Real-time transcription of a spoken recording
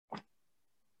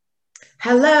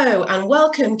Hello and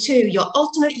welcome to your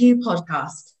Ultimate You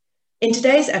podcast. In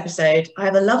today's episode, I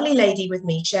have a lovely lady with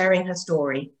me sharing her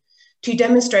story to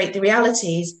demonstrate the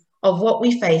realities of what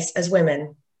we face as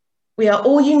women. We are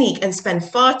all unique and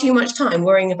spend far too much time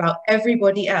worrying about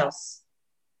everybody else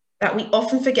that we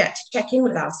often forget to check in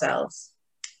with ourselves.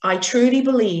 I truly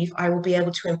believe I will be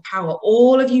able to empower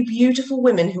all of you beautiful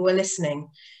women who are listening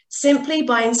simply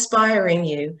by inspiring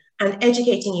you and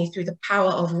educating you through the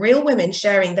power of real women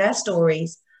sharing their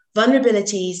stories,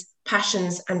 vulnerabilities,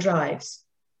 passions, and drives.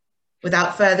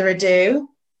 Without further ado,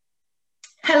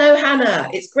 hello, Hannah.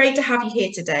 It's great to have you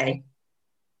here today.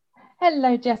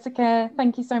 Hello, Jessica.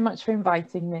 Thank you so much for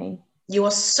inviting me. You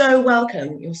are so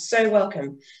welcome. You're so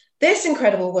welcome. This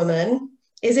incredible woman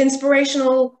is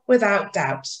inspirational without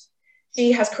doubt.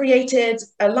 She has created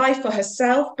a life for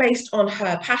herself based on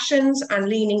her passions and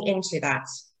leaning into that.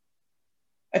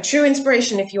 A true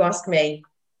inspiration, if you ask me.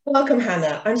 Welcome,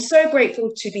 Hannah. I'm so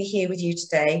grateful to be here with you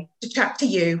today to chat to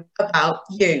you about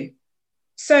you.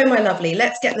 So, my lovely,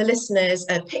 let's get the listeners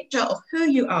a picture of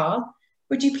who you are.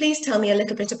 Would you please tell me a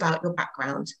little bit about your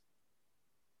background?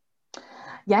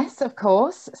 Yes, of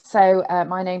course. So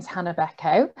my name's Hannah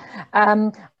Becko.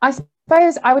 I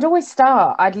suppose I would always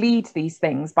I'd lead these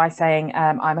things by saying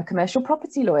I'm a commercial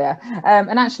property lawyer.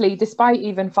 And actually, despite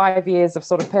even 5 years of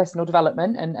sort of personal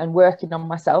development and working on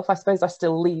myself, I suppose I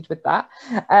still lead with that.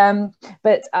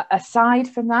 But aside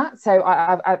from that, so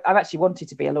I've actually wanted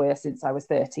to be a lawyer since I was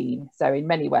 13. So in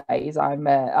many ways, I'm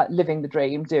living the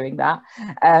dream doing that.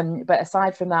 But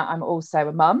aside from that, I'm also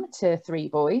a mum to 3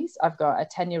 boys. I've got a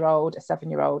 10-year-old, a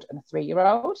 7-year-old and a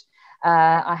 3-year-old.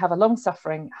 I have a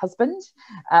long-suffering husband,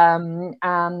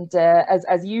 and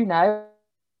as you know,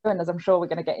 and as I'm sure we're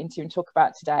going to get into and talk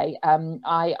about today,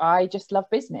 I just love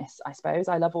business. I suppose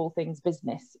I love all things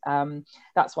business.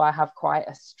 That's why I have quite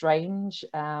a strange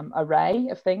array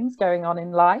of things going on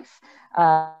in life.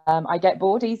 I get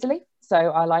bored easily, so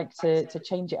I like to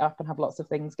change it up and have lots of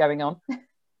things going on.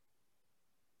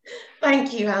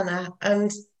 Thank you, Hannah,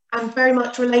 and very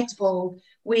much relatable.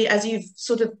 We, as you've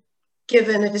sort of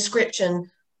given a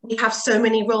description, we have so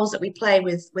many roles that we play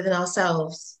within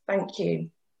ourselves. Thank you.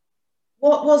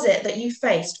 What was it that you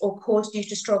faced or caused you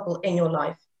to struggle in your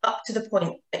life up to the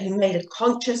point that you made a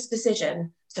conscious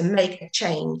decision to make a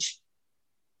change?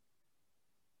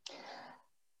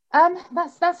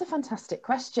 That's a fantastic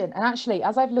question. And actually,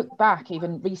 as I've looked back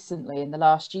even recently in the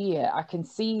last year, I can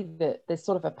see that there's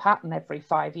sort of a pattern every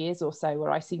 5 years or so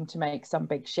where I seem to make some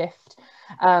big shift.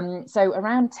 So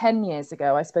around 10 years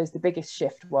ago, I suppose the biggest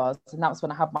shift was, and that was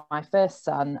when I had my first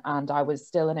son and I was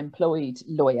still an employed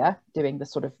lawyer doing the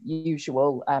sort of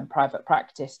usual private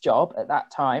practice job at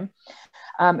that time.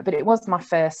 But it was my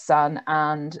first son,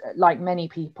 and like many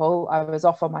people, I was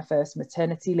off on my first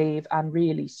maternity leave and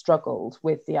really struggled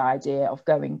with the idea of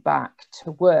going back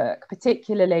to work,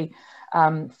 particularly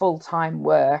full-time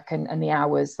work and the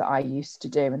hours that I used to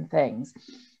do and things.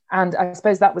 And I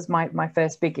suppose that was my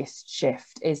first biggest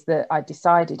shift, is that I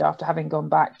decided, after having gone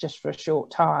back just for a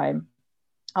short time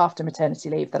after maternity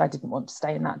leave, that I didn't want to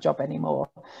stay in that job anymore.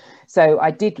 So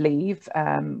I did leave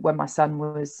when my son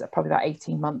was probably about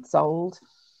 18 months old.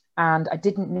 And I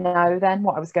didn't know then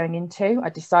what I was going into. I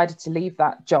decided to leave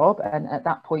that job and at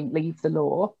that point leave the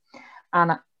law.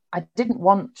 And I didn't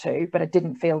want to, but I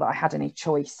didn't feel that I had any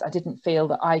choice. I didn't feel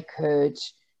that I could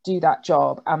do that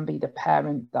job and be the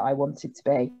parent that I wanted to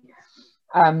be.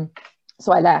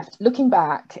 So I left. Looking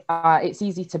back, it's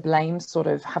easy to blame sort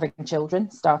of having children,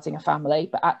 starting a family,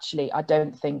 but actually I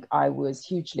don't think I was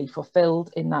hugely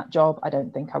fulfilled in that job. I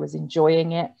don't think I was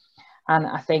enjoying it. And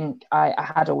I think I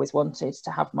had always wanted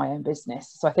to have my own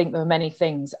business. So I think there were many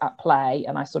things at play,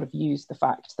 and I sort of used the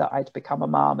fact that I'd become a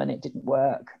mum and it didn't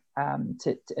work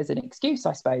as an excuse,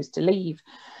 I suppose, to leave.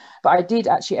 But I did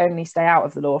actually only stay out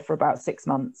of the law for about 6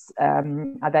 months.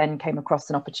 I then came across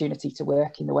an opportunity to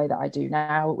work in the way that I do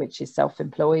now, which is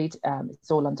self-employed.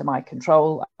 It's all under my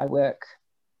control. I work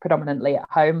predominantly at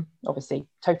home, obviously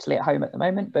totally at home at the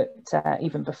moment, but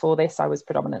even before this, I was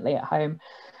predominantly at home.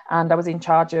 And I was in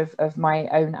charge of my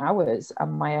own hours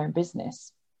and my own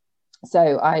business.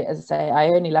 So as I say, I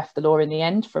only left the law in the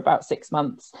end for about 6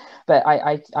 months, but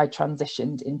I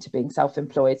transitioned into being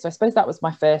self-employed. So I suppose that was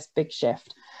my first big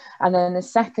shift. And then the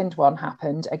second one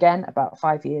happened again about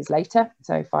 5 years later,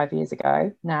 so 5 years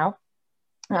ago now.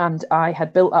 And I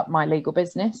had built up my legal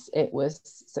business. It was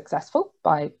successful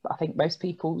by, I think, most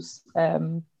people's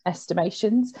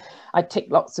estimations. I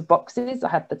ticked lots of boxes. I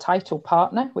had the title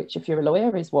partner, which, if you're a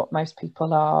lawyer, is what most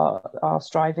people are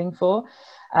striving for.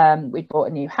 We'd bought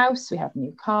a new house. We had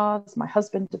new cars. My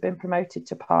husband had been promoted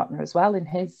to partner as well in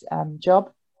his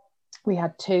job. We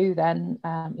had two then,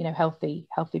 healthy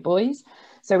boys.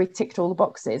 So we ticked all the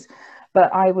boxes.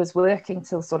 But I was working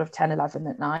till sort of 10, 11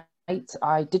 at night.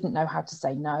 I didn't know how to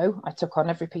say no. I took on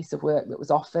every piece of work that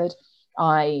was offered.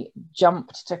 I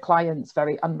jumped to clients'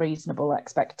 very unreasonable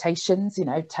expectations,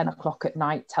 10 o'clock at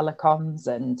night telecoms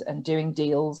and doing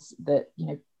deals that,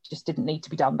 just didn't need to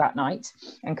be done that night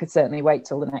and could certainly wait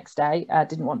till the next day. I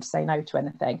didn't want to say no to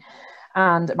anything.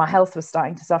 And my health was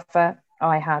starting to suffer.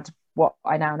 I had what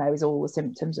I now know is all the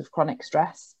symptoms of chronic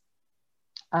stress.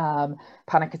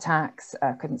 Panic attacks,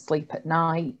 couldn't sleep at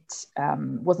night,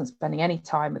 wasn't spending any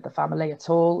time with the family at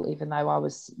all, even though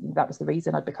that was the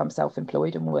reason I'd become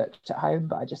self-employed and worked at home,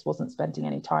 but I just wasn't spending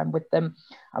any time with them.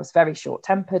 I was very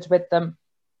short-tempered with them.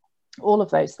 All of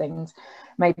those things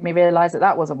made me realize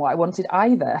that wasn't what I wanted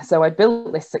either. So I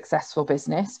built this successful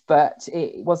business, but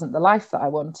it wasn't the life that I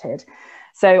wanted.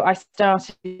 So I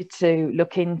started to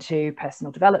look into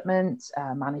personal development,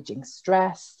 managing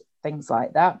stress, things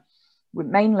like that,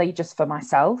 mainly just for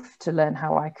myself, to learn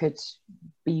how I could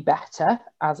be better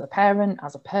as a parent,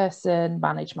 as a person,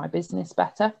 manage my business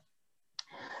better.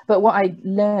 But what I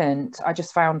learned, I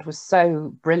just found was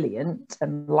so brilliant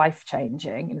and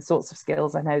life-changing, and the sorts of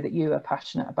skills I know that you are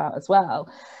passionate about as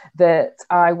well, that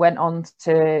I went on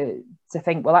to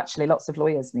think, well, actually, lots of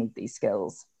lawyers need these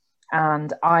skills.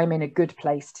 And I'm in a good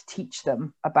place to teach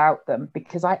them about them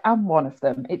because I am one of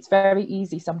them. It's very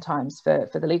easy sometimes for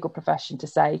the legal profession to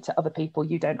say to other people,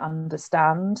 you don't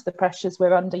understand the pressures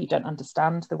we're under, you don't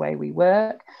understand the way we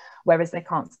work, whereas they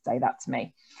can't say that to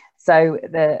me. So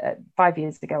 5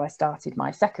 years ago, I started my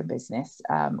second business,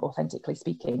 Authentically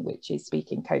Speaking, which is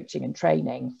speaking, coaching and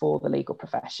training for the legal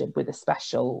profession with a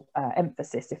special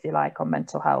emphasis, if you like, on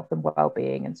mental health and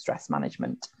well-being and stress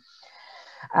management.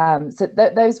 So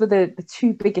those were the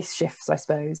two biggest shifts, I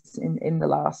suppose, in the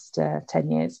last 10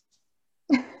 years.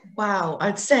 Wow,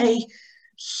 I'd say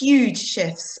huge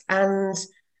shifts. And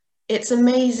it's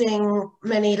amazing,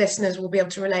 many listeners will be able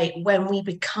to relate, when we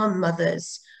become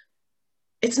mothers,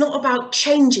 it's not about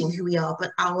changing who we are,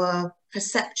 but our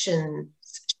perceptions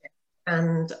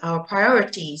and our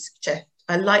priorities shift.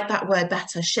 I like that word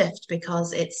better, shift,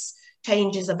 because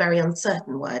change is a very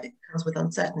uncertain word. It comes with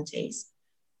uncertainties.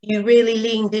 You really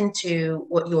leaned into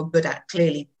what you're good at,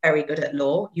 clearly very good at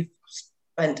law. You've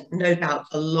spent, no doubt,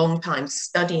 a long time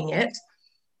studying it,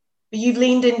 but you've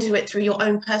leaned into it through your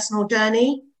own personal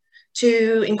journey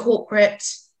to incorporate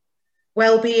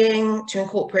well-being, to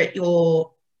incorporate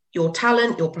your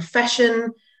talent, your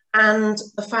profession, and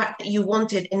the fact that you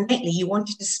wanted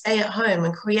to stay at home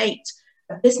and create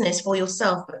a business for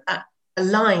yourself that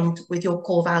aligned with your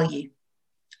core value.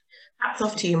 Hats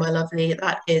off to you, my lovely.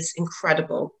 That is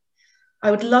incredible. I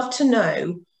would love to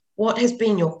know, what has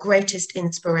been your greatest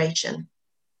inspiration?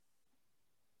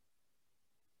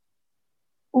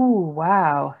 Oh,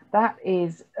 wow. That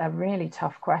is a really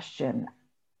tough question.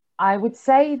 I would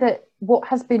say that what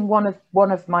has been one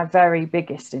of my very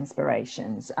biggest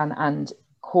inspirations and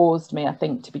caused me, I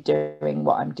think, to be doing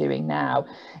what I'm doing now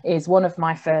is one of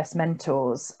my first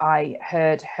mentors. I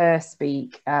heard her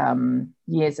speak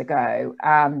years ago,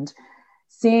 and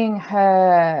seeing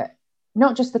her,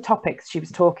 not just the topics she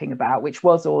was talking about, which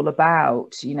was all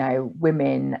about,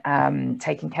 women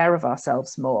taking care of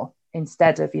ourselves more,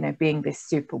 instead of, being this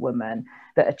superwoman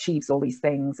that achieves all these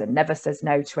things and never says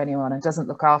no to anyone and doesn't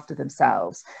look after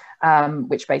themselves,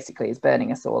 which basically is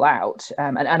burning us all out.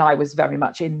 And I was very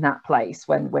much in that place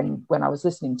when I was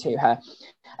listening to her.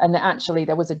 And actually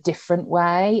there was a different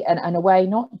way, and a way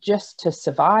not just to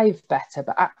survive better,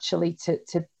 but actually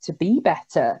to be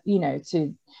better,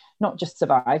 to not just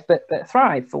survive, but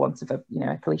thrive, for want of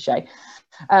a cliche.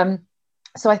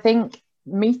 So I think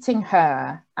meeting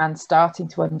her and starting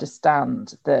to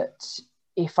understand that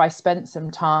if I spent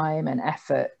some time and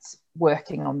effort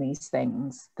working on these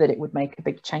things, that it would make a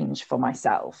big change for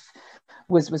myself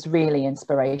was really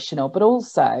inspirational. But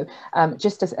also,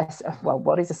 just as well,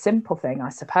 what is a simple thing, I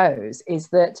suppose, is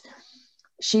that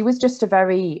she was just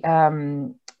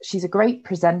she's a great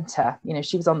presenter.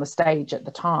 She was on the stage at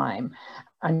the time,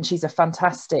 and she's a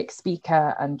fantastic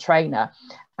speaker and trainer.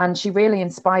 And she really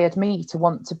inspired me to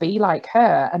want to be like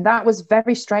her. And that was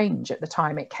very strange at the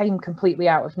time. It came completely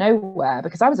out of nowhere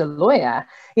because I was a lawyer,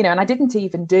 and I didn't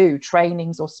even do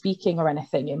trainings or speaking or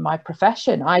anything in my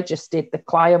profession. I just did the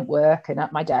client work and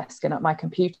at my desk and at my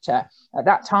computer. At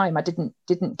that time, I didn't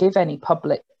give any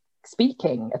public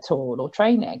speaking at all or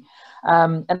training,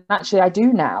 and actually I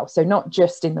do now. So not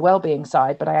just in the wellbeing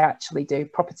side, but I actually do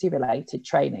property related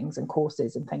trainings and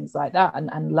courses and things like that,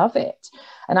 and love it.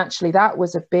 And actually that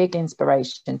was a big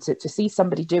inspiration to see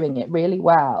somebody doing it really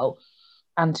well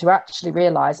and to actually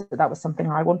realize that that was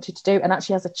something I wanted to do. And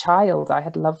actually, as a child, I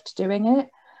had loved doing it.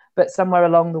 But somewhere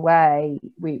along the way,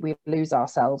 we lose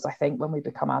ourselves, I think, when we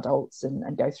become adults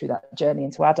and go through that journey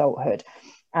into adulthood.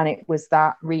 And it was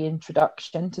that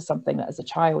reintroduction to something that as a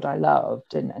child I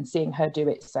loved, and seeing her do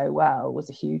it so well was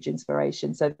a huge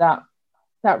inspiration. So that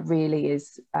really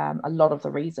is a lot of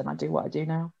the reason I do what I do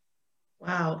now.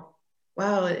 Wow.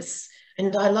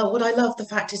 And I love the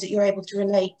fact is that you're able to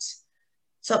relate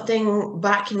something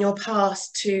back in your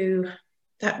past to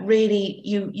that really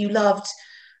you loved.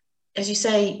 As you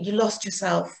say, you lost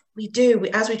yourself.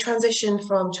 As we transition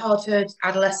from childhood,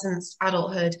 adolescence,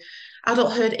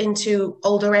 adulthood into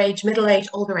older age, middle age,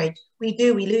 older age, we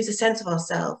lose a sense of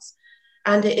ourselves.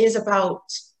 And it is about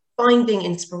finding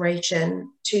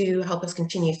inspiration to help us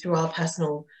continue through our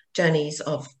personal journeys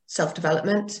of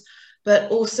self-development, but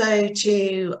also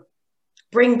to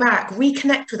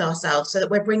reconnect with ourselves so that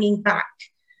we're bringing back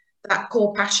that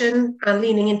core passion and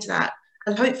leaning into that,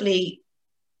 and hopefully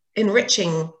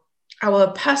enriching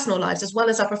our personal lives as well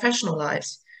as our professional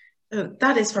lives. Oh,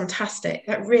 that is fantastic.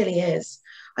 That really is.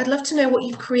 I'd love to know what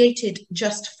you've created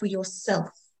just for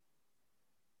yourself.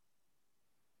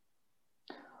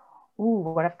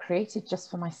 What I've created just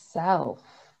for myself.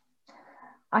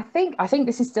 I think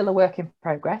this is still a work in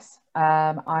progress.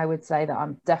 I would say that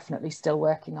I'm definitely still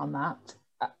working on that.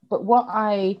 But what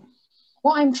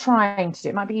I'm trying to do,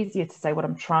 it might be easier to say what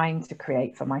I'm trying to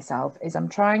create for myself, is I'm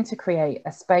trying to create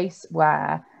a space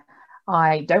where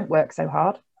I don't work so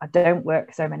hard. I don't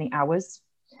work so many hours.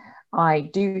 I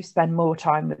do spend more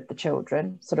time with the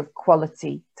children, sort of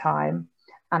quality time.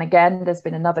 And again, there's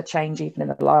been another change even in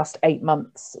the last 8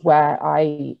 months where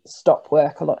I stop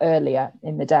work a lot earlier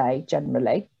in the day,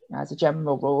 generally, as a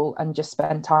general rule, and just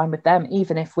spend time with them,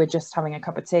 even if we're just having a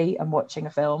cup of tea and watching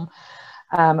a film.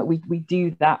 We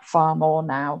do that far more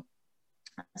now.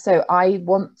 So I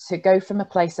want to go from a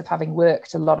place of having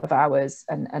worked a lot of hours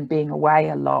and being away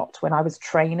a lot. When I was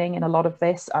training in a lot of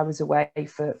this, I was away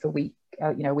for a week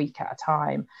at a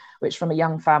time, which from a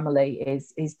young family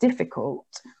is difficult.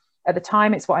 At the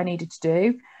time, it's what I needed to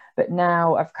do. But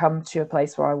now I've come to a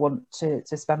place where I want to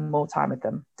spend more time with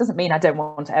them. Doesn't mean I don't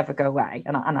want to ever go away,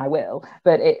 and I will,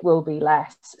 but it will be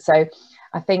less. So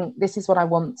I think this is what I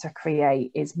want to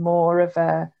create, is more of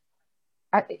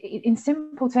in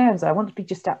simple terms, I want to be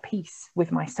just at peace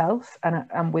with myself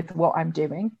and with what I'm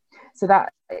doing. So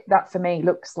that for me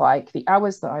looks like the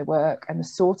hours that I work and the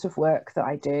sort of work that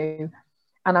I do.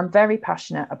 And I'm very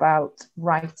passionate about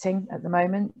writing at the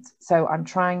moment. So I'm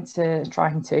trying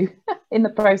to in the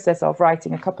process of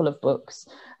writing a couple of books.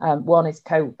 One is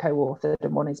co-authored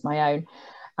and one is my own.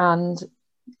 And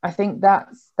I think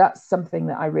that's something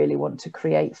that I really want to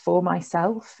create for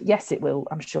myself. Yes, it will,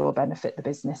 I'm sure, benefit the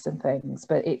business and things,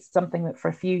 but it's something that for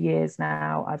a few years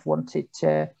now I've wanted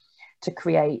to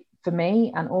create for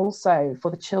me and also for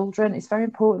the children. It's very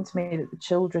important to me that the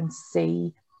children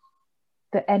see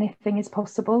that anything is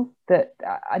possible, that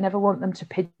I never want them to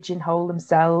pigeonhole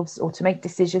themselves or to make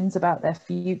decisions about their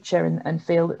future and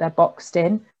feel that they're boxed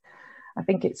in. I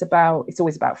think it's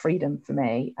always about freedom for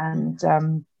me, and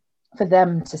for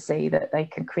them to see that they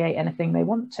can create anything they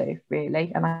want to,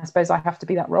 really. And I suppose I have to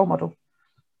be that role model.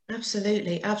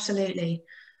 Absolutely.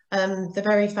 The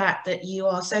very fact that you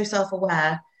are so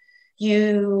self-aware,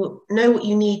 you know what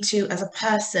you need to as a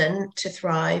person to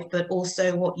thrive, but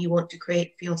also what you want to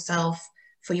create for yourself,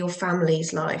 for your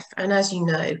family's life. And as you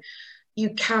know,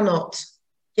 you cannot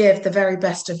give the very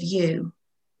best of you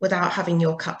without having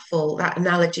your cup full. That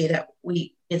analogy that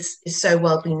is so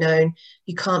widely known.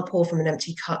 You can't pour from an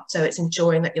empty cup. So it's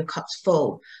ensuring that your cup's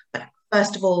full. But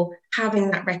first of all,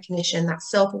 having that recognition, that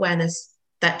self-awareness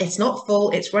that it's not full,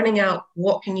 it's running out.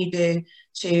 What can you do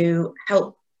to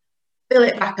help fill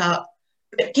it back up,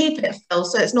 but keep it full?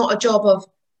 So it's not a job of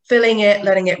filling it,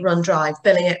 letting it run dry,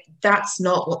 filling it. That's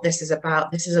not what this is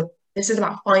about. This is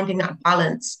about finding that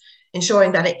balance,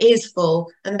 ensuring that it is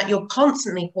full and that you're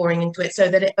constantly pouring into it so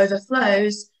that it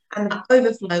overflows, and that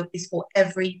overflow is for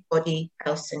everybody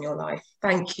else in your life.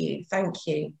 Thank you.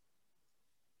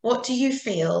 What do you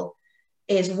feel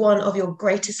is one of your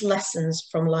greatest lessons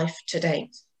from life to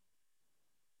date?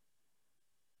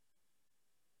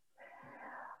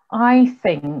 I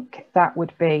think that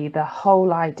would be the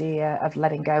whole idea of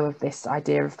letting go of this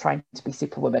idea of trying to be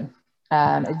Superwoman.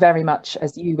 Very much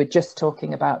as you were just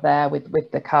talking about there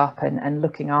with the cup and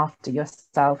looking after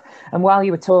yourself. And while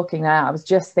you were talking there, I was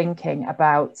just thinking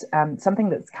about something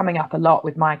that's coming up a lot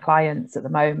with my clients at the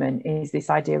moment is this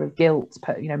idea of guilt,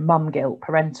 mum guilt,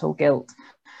 parental guilt,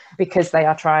 because they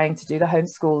are trying to do the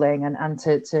homeschooling and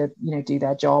to do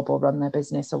their job or run their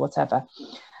business or whatever.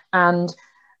 And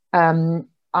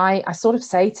I sort of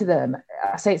say to them,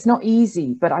 I say it's not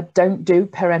easy, but I don't do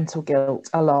parental guilt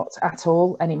a lot at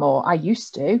all anymore. I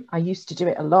used to do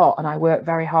it a lot, and I work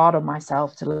very hard on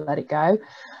myself to let it go.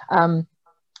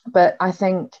 But I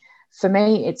think for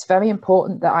me, it's very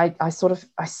important that I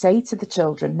say to the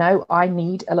children, no, I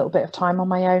need a little bit of time on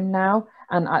my own now.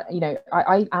 And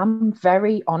I am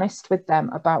very honest with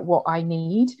them about what I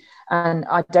need, and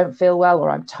I don't feel well, or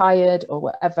I'm tired, or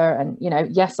whatever. And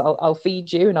yes, I'll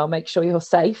feed you and I'll make sure you're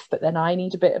safe, but then I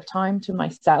need a bit of time to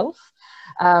myself.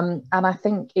 And I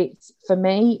think for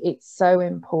me, it's so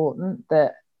important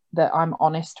that I'm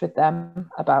honest with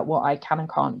them about what I can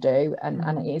and can't do,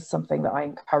 and it is something that I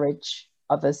encourage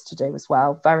others to do as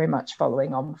well. Very much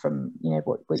following on from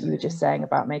what you were just saying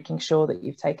about making sure that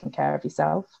you've taken care of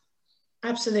yourself.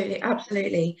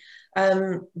 Absolutely.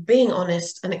 Being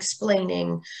honest and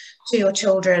explaining to your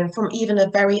children from even a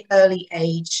very early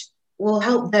age will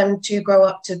help them to grow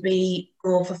up to be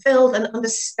more fulfilled and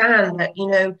understand that,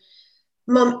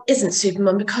 mum isn't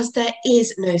supermum, because there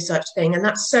is no such thing. And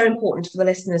that's so important for the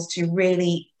listeners to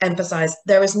really emphasize.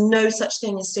 There is no such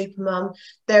thing as supermum.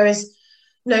 There is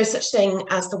no such thing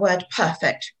as the word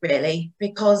perfect, really,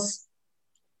 because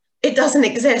it doesn't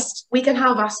exist. We can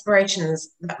have aspirations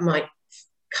that might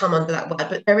come under that word,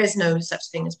 but there is no such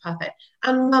thing as perfect.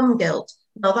 And mum guilt,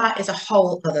 now that is a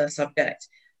whole other subject.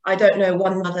 I don't know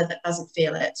one mother that doesn't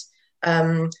feel it.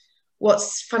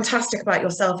 What's fantastic about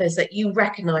yourself is that you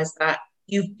recognize that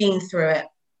you've been through it,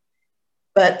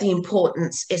 but the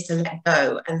importance is to let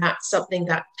go, and that's something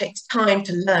that takes time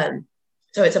to learn.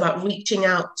 So it's about reaching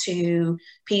out to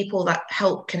people that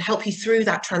can help you through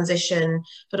that transition,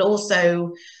 but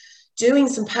also doing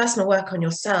some personal work on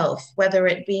yourself, whether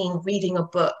it being reading a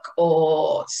book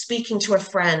or speaking to a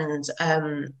friend,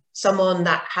 someone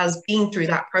that has been through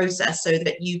that process, so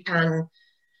that you can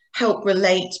help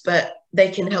relate, but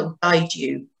they can help guide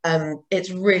you.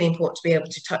 It's really important to be able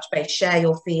to touch base, share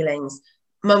your feelings.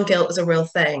 Mum guilt is a real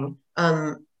thing.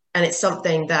 And it's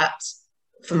something that,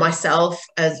 for myself,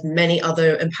 as many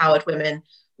other empowered women,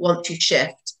 want to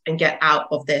shift and get out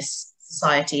of this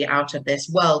society, out of this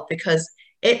world, because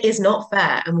it is not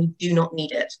fair and we do not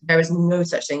need it. There is no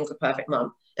such thing as a perfect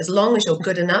mum. As long as you're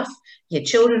good enough, your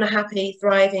children are happy,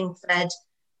 thriving, fed,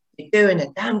 you're doing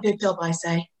a damn good job, I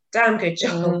say. Damn good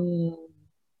job.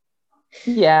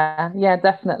 Yeah,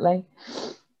 definitely.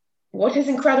 What is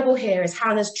incredible here is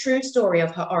Hannah's true story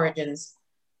of her origins.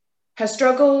 Her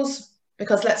struggles,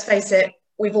 because let's face it,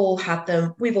 we've all had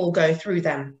them, we've all go through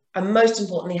them. And most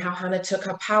importantly, how Hannah took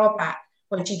her power back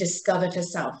when she discovered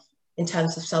herself in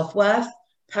terms of self-worth,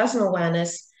 personal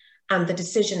awareness, and the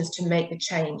decisions to make the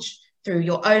change through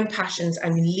your own passions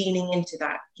and leaning into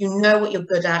that. You know what you're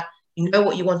good at, you know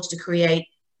what you wanted to create,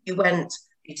 you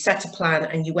set a plan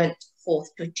and you went forth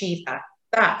to achieve that.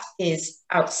 That is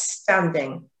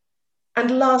outstanding.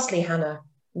 And lastly, Hannah,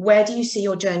 where do you see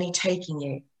your journey taking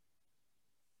you?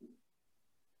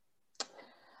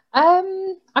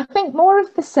 I think more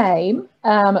of the same,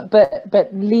 but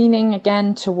leaning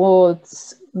again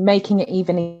towards making it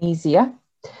even easier.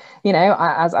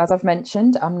 As I've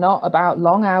mentioned, I'm not about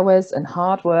long hours and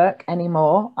hard work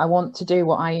anymore. I want to do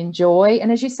what I enjoy.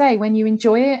 And as you say, when you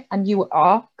enjoy it and you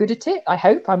are good at it, I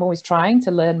hope, I'm always trying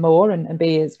to learn more and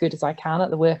be as good as I can at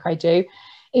the work I do,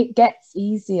 it gets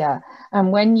easier.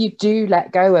 And when you do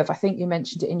let go of, I think you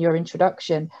mentioned it in your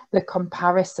introduction, the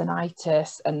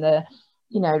comparisonitis and the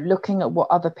looking at what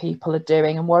other people are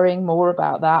doing and worrying more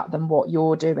about that than what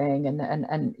you're doing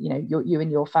and you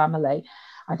and your family.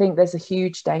 I think there's a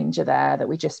huge danger there that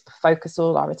we just focus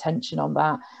all our attention on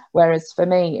that. Whereas for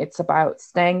me, it's about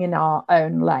staying in our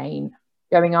own lane,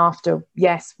 going after,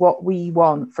 yes, what we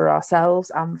want for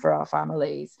ourselves and for our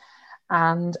families,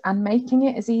 and making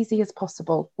it as easy as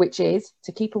possible, which is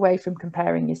to keep away from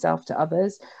comparing yourself to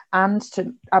others and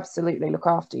to absolutely look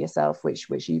after yourself, which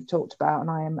you've talked about.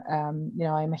 And I am,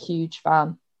 I'm a huge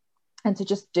fan. And to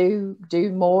just do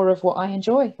more of what I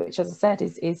enjoy, which, as I said,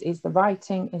 is the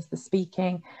writing, is the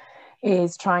speaking,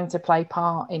 is trying to play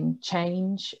part in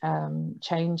change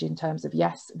in terms of,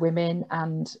 yes, women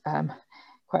and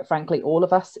quite frankly, all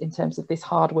of us, in terms of this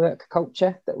hard work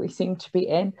culture that we seem to be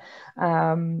in.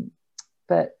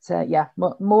 But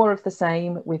more of the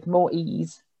same with more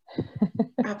ease.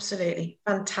 Absolutely.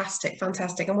 Fantastic.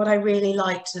 And what I really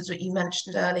liked is what you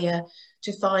mentioned earlier,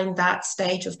 to find that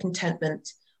stage of contentment,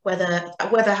 whether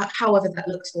however that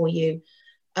looks for you,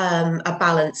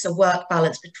 a work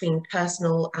balance between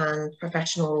personal and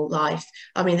professional life.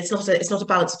 I mean, it's not a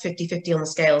balance of 50-50 on the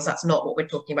scales. That's not what we're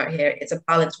talking about here. It's a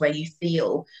balance where you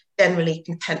feel generally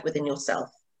content within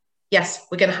yourself. Yes,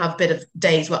 we're going to have a bit of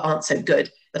days where aren't so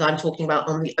good, but I'm talking about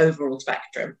on the overall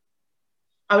spectrum.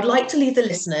 I would like to leave the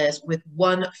listeners with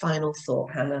one final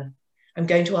thought, Hannah. I'm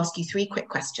going to ask you 3 quick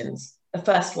questions. The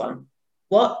first one,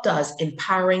 what does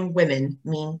empowering women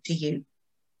mean to you?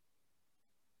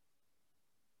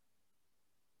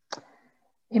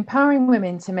 Empowering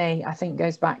women to me, I think,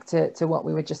 goes back to what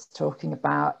we were just talking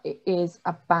about. It is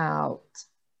about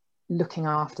looking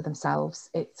after themselves.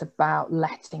 It's about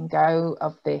letting go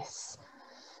of this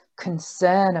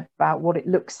concern about what it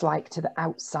looks like to the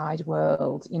outside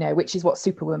world, you know, which is what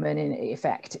Superwoman in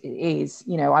effect is.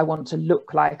 You know, I want to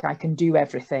look like I can do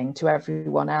everything to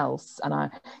everyone else, and I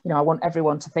want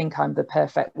everyone to think I'm the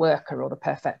perfect worker or the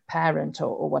perfect parent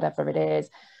or whatever it is.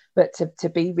 But to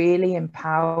be really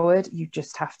empowered, you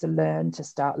just have to learn to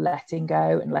start letting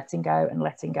go and letting go and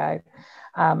letting go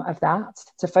of that,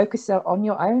 to focus on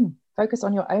your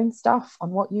own stuff, on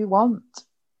what you want.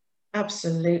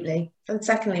 Absolutely. And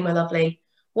secondly, my lovely,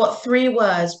 what 3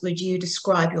 words would you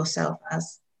describe yourself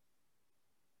as?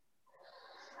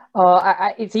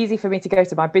 It's easy for me to go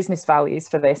to my business values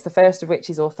for this. The first of which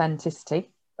is authenticity.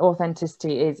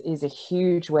 Authenticity is a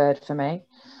huge word for me.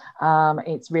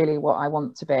 It's really what I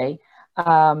want to be,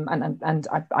 and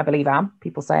I believe I am.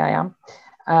 People say I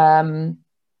am.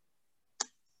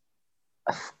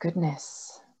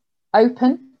 Goodness,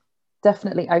 open,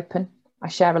 definitely open. I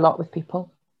share a lot with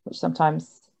people, which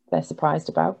sometimes they're surprised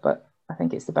about, but I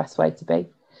think it's the best way to be.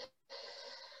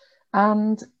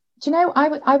 And do you know,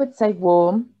 I would say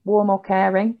warm or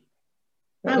caring.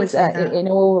 I would say that. In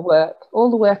all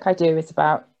the work I do is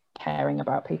about caring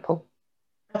about people.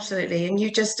 Absolutely. And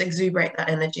you just exuberate that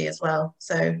energy as well.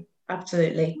 So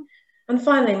absolutely. And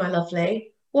finally, my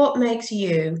lovely, what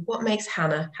makes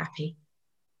Hannah happy?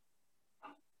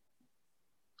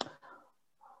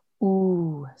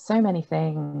 Ooh, so many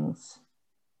things.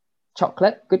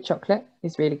 Chocolate, good chocolate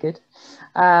is really good.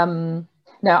 No,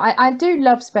 I do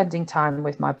love spending time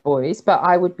with my boys, but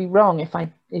I would be wrong if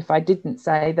I didn't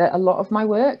say that a lot of my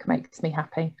work makes me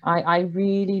happy. I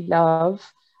really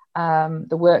love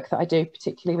the work that I do,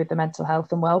 particularly with the mental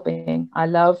health and well-being. I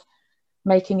love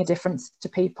making a difference to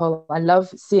people. I love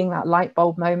seeing that light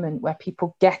bulb moment where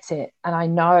people get it, and I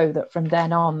know that from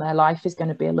then on their life is going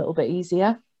to be a little bit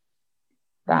easier.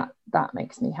 That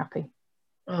makes me happy.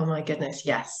 Oh my goodness,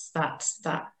 yes, that's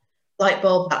that light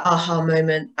bulb, that aha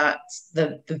moment, that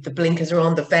the blinkers are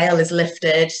on, the veil is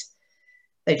lifted.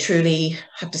 They truly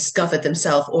have discovered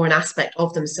themselves or an aspect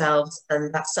of themselves,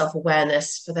 and that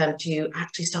self-awareness for them to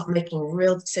actually start making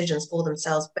real decisions for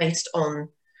themselves based on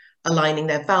aligning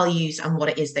their values and what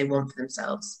it is they want for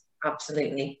themselves.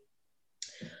 Absolutely.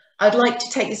 I'd like to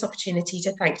take this opportunity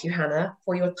to thank you, Hannah,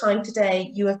 for your time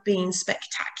today. You have been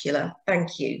spectacular.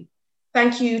 Thank you.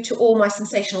 Thank you to all my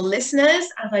sensational listeners,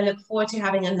 as I look forward to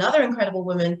having another incredible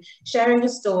woman sharing her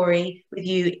story with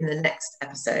you in the next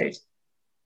episode.